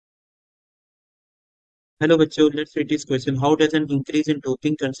Hello बच्चों, let's read this question. How does an increase in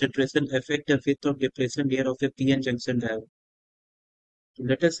doping concentration affect the width of depletion layer of a p-n junction diode?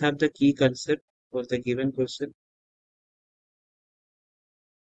 Let us have the key concept for the given question.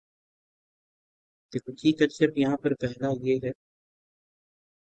 देखो की concept यहाँ पर पहला ये है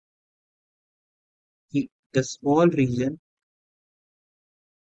कि the small region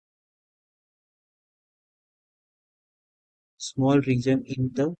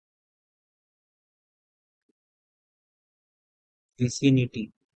in the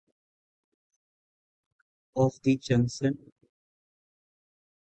vicinity of the junction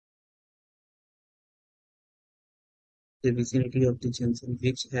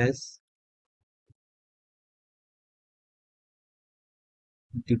which has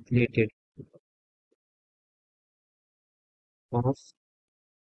depleted of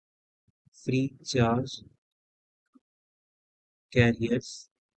free charge carriers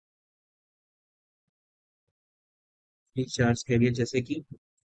जैसे कि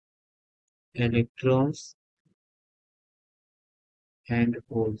electrons and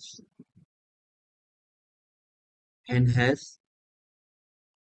holes and has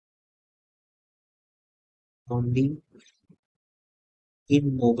only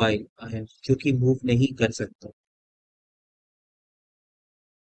immobile ion जो कि मूव नहीं कर सकता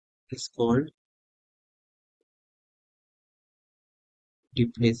is called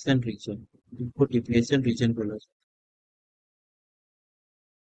depletion region. इनको depletion region बोला जाता है.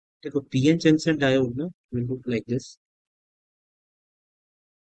 देखो पीएन जंक्शन डायोड ना will look like this.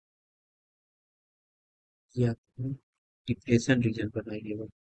 ये आपको depletion region बनाइएगा.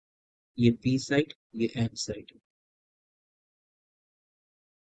 ये पी साइड, ये एन साइड.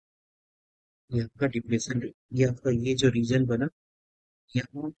 ये आपका डिप्लेशन, ये आपका ये जो रीजन बना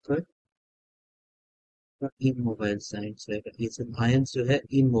यहाँ पर इमोबाइल साइंस है. ये सब आयंस जो है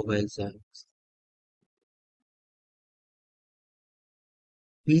इमोबाइल साइंस.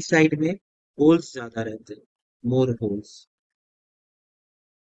 पी साइड में होल्स ज्यादा रहते हैं, मोर होल्स.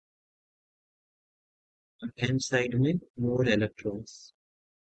 और एन साइड में मोर electrons.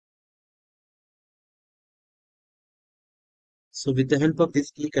 So with the help of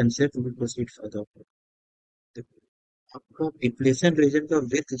this key concept, we will proceed further. देखो, आपका डिप्लेशन रीजन का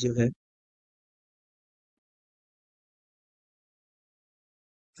विड्थ जो है,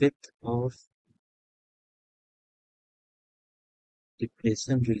 width of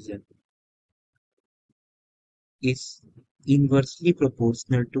depletion region is inversely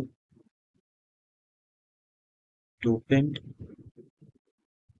proportional to dopant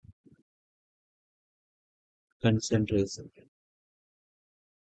concentration.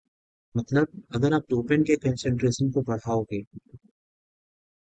 मतलब अगर आप डोपेंट के कंसेंट्रेशन को बढ़ाओगे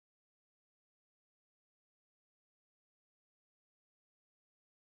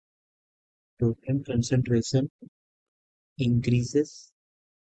डोपेंट कंसेंट्रेशन इंक्रीजेस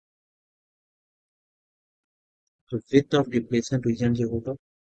तो विड्थ ऑफ डिप्लेशन रीजन जो होगा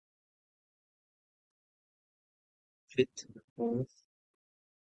width of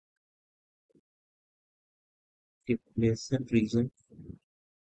depletion region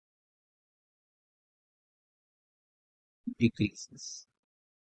decreases.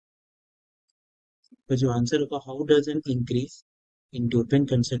 तो जो आंसर होगा how does an increase in dopant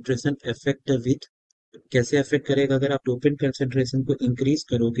concentration affect the with. कैसे अफेक्ट करेगा अगर आप डोपेंट कंसेंट्रेशन को इंक्रीज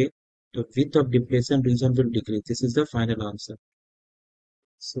करोगे तो width of depletion region will decrease. This is the final answer.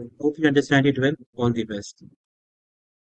 So hope you understand it well. All the best.